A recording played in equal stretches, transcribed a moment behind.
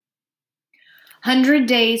100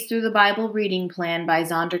 Days Through the Bible Reading Plan by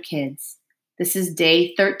Zonder Kids. This is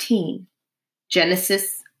day 13,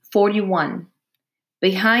 Genesis 41,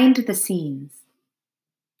 Behind the Scenes.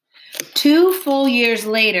 2 full years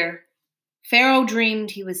later, Pharaoh dreamed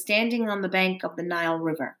he was standing on the bank of the Nile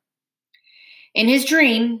River. In his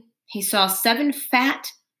dream, he saw 7 fat,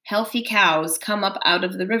 healthy cows come up out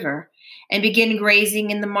of the river and begin grazing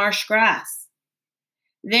in the marsh grass.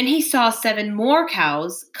 Then he saw 7 more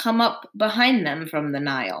cows come up behind them from the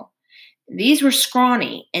Nile. These were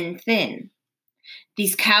scrawny and thin.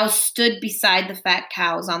 These cows stood beside the fat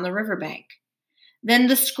cows on the riverbank. Then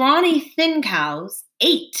the scrawny, thin cows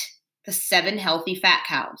ate the 7 healthy fat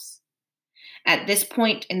cows. At this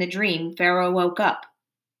point in the dream, Pharaoh woke up.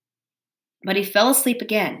 But he fell asleep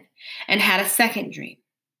again and had a second dream.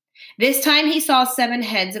 This time he saw 7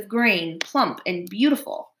 heads of grain, plump and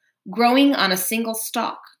beautiful, growing on a single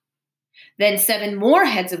stalk. Then 7 more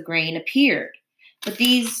heads of grain appeared, but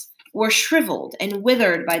these were shriveled and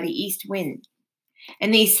withered by the east wind.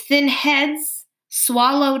 And these thin heads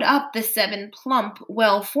swallowed up the 7 plump,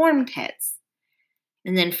 well-formed heads.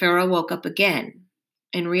 And then Pharaoh woke up again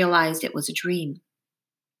and realized it was a dream.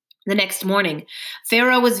 The next morning,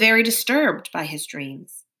 Pharaoh was very disturbed by his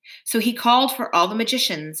dreams. So he called for all the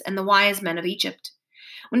magicians and the wise men of Egypt.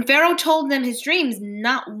 When Pharaoh told them his dreams,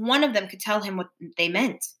 not one of them could tell him what they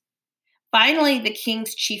meant. Finally, the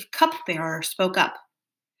king's chief cupbearer spoke up.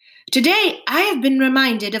 "Today I have been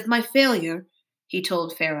reminded of my failure," he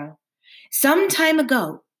told Pharaoh. "Some time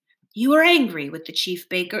ago, you were angry with the chief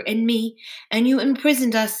baker and me, and you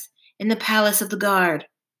imprisoned us in the palace of the guard.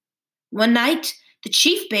 One night, the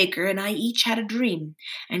chief baker and I each had a dream,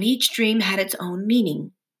 and each dream had its own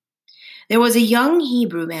meaning. There was a young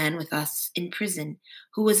Hebrew man with us in prison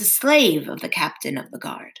who was a slave of the captain of the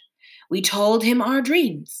guard. We told him our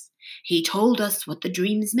dreams. He told us what the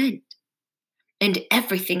dreams meant. And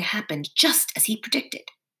everything happened just as he predicted.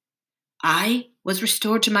 I was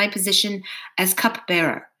restored to my position as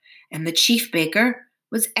cupbearer, and the chief baker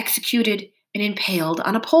was executed and impaled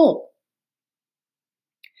on a pole."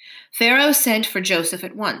 Pharaoh sent for Joseph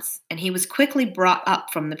at once, and he was quickly brought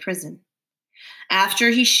up from the prison. After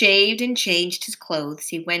he shaved and changed his clothes,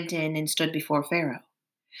 he went in and stood before Pharaoh.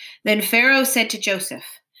 Then Pharaoh said to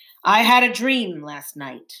Joseph, "I had a dream last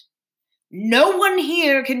night. No one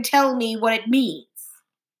here can tell me what it means.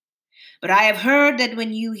 But I have heard that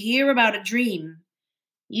when you hear about a dream,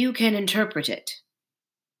 you can interpret it."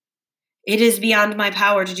 "It is beyond my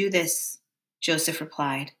power to do this," Joseph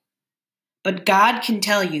replied. "But God can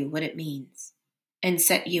tell you what it means and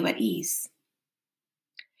set you at ease."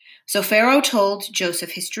 So Pharaoh told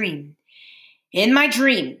Joseph his dream. "In my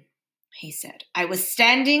dream," he said, "I was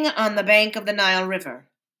standing on the bank of the Nile River.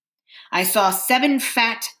 I saw 7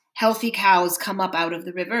 fat, healthy cows come up out of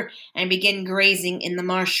the river and begin grazing in the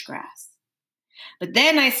marsh grass. But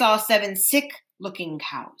then I saw 7 sick-looking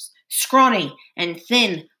cows, scrawny and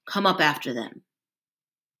thin, come up after them.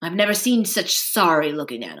 I've never seen such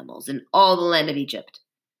sorry-looking animals in all the land of Egypt.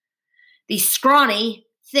 These scrawny,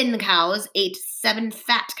 thin cows ate 7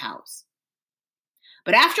 fat cows.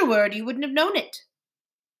 But afterward, you wouldn't have known it.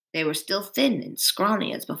 They were still thin and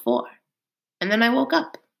scrawny as before. And then I woke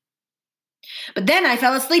up. But then I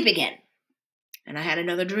fell asleep again, and I had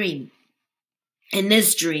another dream. In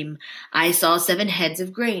this dream, I saw 7 heads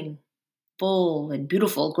of grain, full and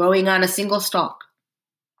beautiful, growing on a single stalk.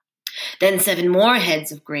 Then 7 more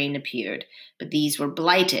heads of grain appeared, but these were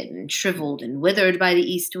blighted and shriveled and withered by the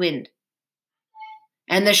east wind.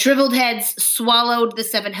 And the shriveled heads swallowed the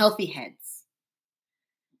 7 healthy heads.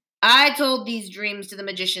 I told these dreams to the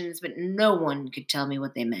magicians, but no one could tell me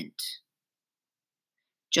what they meant."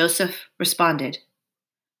 Joseph responded,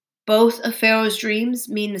 "Both of Pharaoh's dreams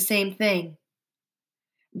mean the same thing.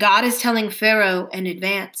 God is telling Pharaoh in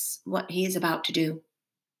advance what he is about to do.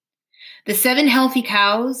 The 7 healthy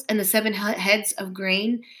cows and the 7 heads of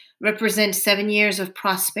grain represent 7 years of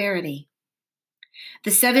prosperity.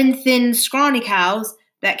 The 7 thin, scrawny cows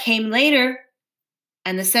that came later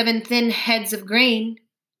and the 7 thin heads of grain,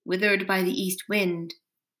 withered by the east wind,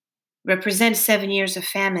 represent 7 years of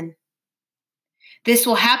famine. This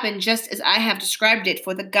will happen just as I have described it,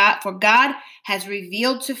 for God has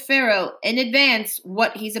revealed to Pharaoh in advance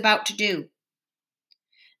what he's about to do.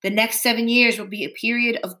 The next 7 years will be a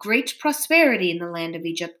period of great prosperity in the land of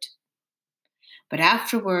Egypt. But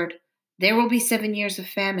afterward, there will be 7 years of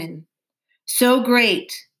famine, so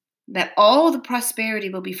great that all the prosperity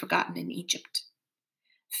will be forgotten in Egypt.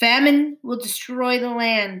 Famine will destroy the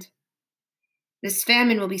land. This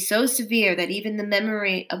famine will be so severe that even the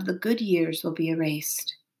memory of the good years will be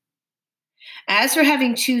erased. As for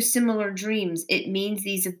having two similar dreams, it means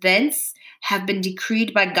these events have been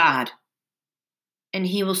decreed by God, and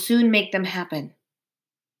he will soon make them happen.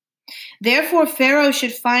 Therefore, Pharaoh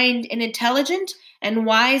should find an intelligent and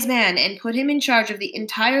wise man and put him in charge of the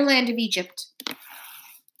entire land of Egypt.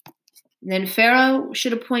 Then Pharaoh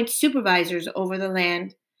should appoint supervisors over the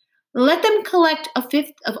land. Let them collect a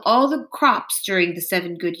fifth of all the crops during the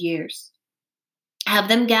 7 good years. Have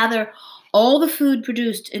them gather all the food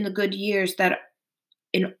produced in the good years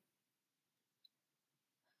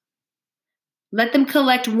Let them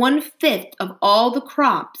collect 1/5 of all the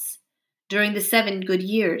crops during the 7 good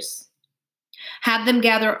years. Have them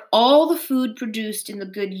gather all the food produced in the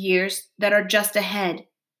good years that are just ahead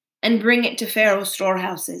and bring it to Pharaoh's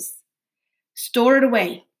storehouses. Store it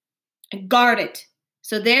away and guard it,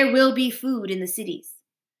 so there will be food in the cities.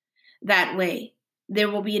 That way, there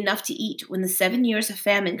will be enough to eat when the 7 years of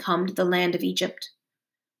famine come to the land of Egypt.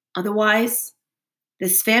 Otherwise,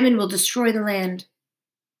 this famine will destroy the land.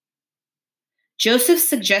 Joseph's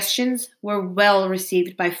suggestions were well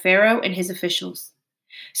received by Pharaoh and his officials.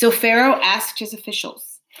 So Pharaoh asked his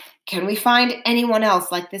officials, "Can we find anyone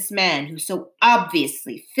else like this man who's so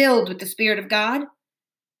obviously filled with the Spirit of God?"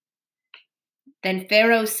 Then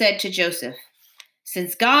Pharaoh said to Joseph,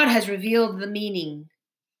 "Since God has revealed the meaning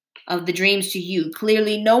of the dreams to you,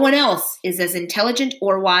 clearly no one else is as intelligent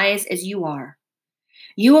or wise as you are.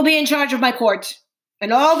 You will be in charge of my court,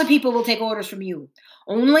 and all the people will take orders from you.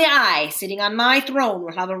 Only I, sitting on my throne,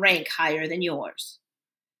 will have a rank higher than yours."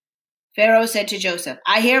 Pharaoh said to Joseph,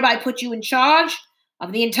 "I hereby put you in charge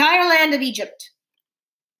of the entire land of Egypt."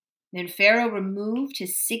 Then Pharaoh removed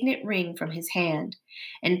his signet ring from his hand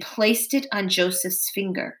and placed it on Joseph's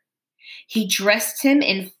finger. He dressed him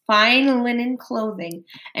in fine linen clothing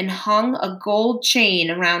and hung a gold chain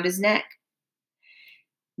around his neck.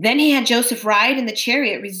 Then he had Joseph ride in the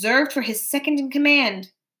chariot reserved for his second in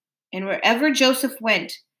command. And wherever Joseph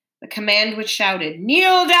went, the command was shouted,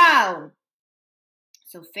 "Kneel down!"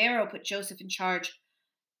 So Pharaoh put Joseph in charge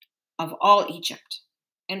of all Egypt.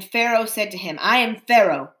 And Pharaoh said to him, "I am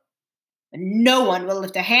Pharaoh, and no one will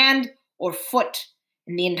lift a hand or foot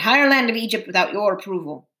in the entire land of Egypt without your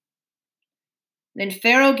approval." Then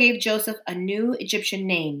Pharaoh gave Joseph a new Egyptian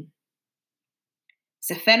name,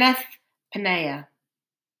 Zaphenath-Paneah.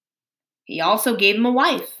 He also gave him a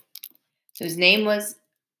wife, so his name was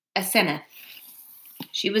Asenath.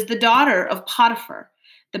 She was the daughter of Potiphar,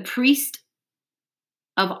 the priest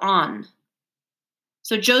of On.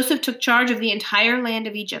 So Joseph took charge of the entire land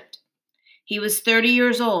of Egypt. He was 30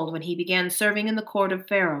 years old when he began serving in the court of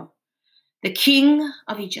Pharaoh, the king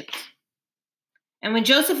of Egypt. And when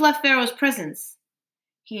Joseph left Pharaoh's presence,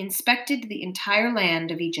 he inspected the entire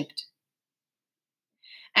land of Egypt.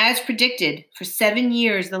 As predicted, for 7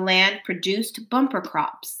 years the land produced bumper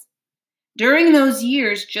crops. During those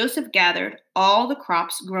years, Joseph gathered all the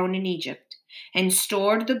crops grown in Egypt and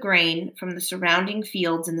stored the grain from the surrounding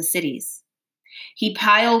fields in the cities. He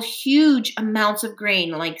piled huge amounts of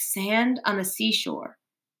grain like sand on the seashore.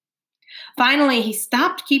 Finally, he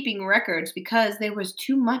stopped keeping records because there was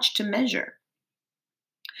too much to measure.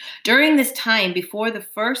 During this time, before the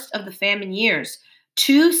first of the famine years,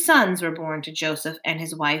 2 sons were born to Joseph and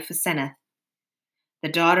his wife Asenath, the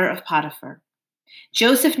daughter of Potiphar.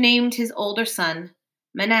 Joseph named his older son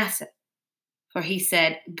Manasseh, for he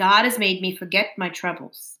said, "God has made me forget my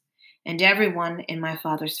troubles and everyone in my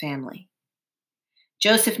father's family."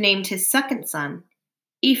 Joseph named his second son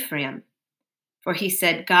Ephraim, for he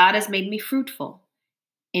said, "God has made me fruitful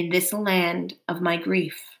in this land of my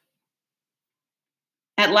grief."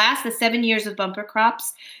 At last, the 7 years of bumper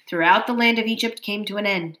crops throughout the land of Egypt came to an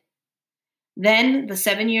end. Then the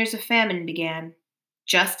 7 years of famine began,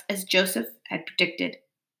 just as Joseph had predicted.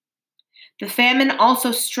 The famine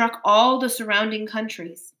also struck all the surrounding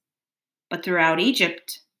countries, but throughout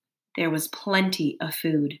Egypt, there was plenty of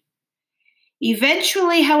food.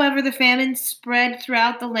 Eventually, however, the famine spread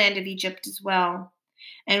throughout the land of Egypt as well.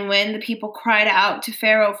 And when the people cried out to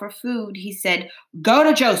Pharaoh for food, he said, "Go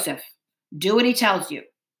to Joseph. Do what he tells you."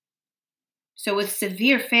 So with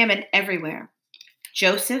severe famine everywhere,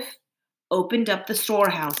 Joseph opened up the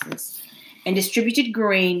storehouses and distributed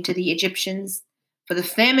grain to the Egyptians, for the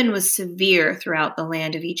famine was severe throughout the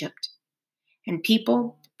land of Egypt. And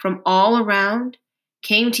people from all around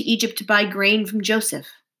came to Egypt to buy grain from Joseph,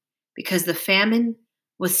 because the famine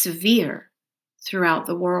was severe throughout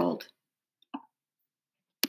the world.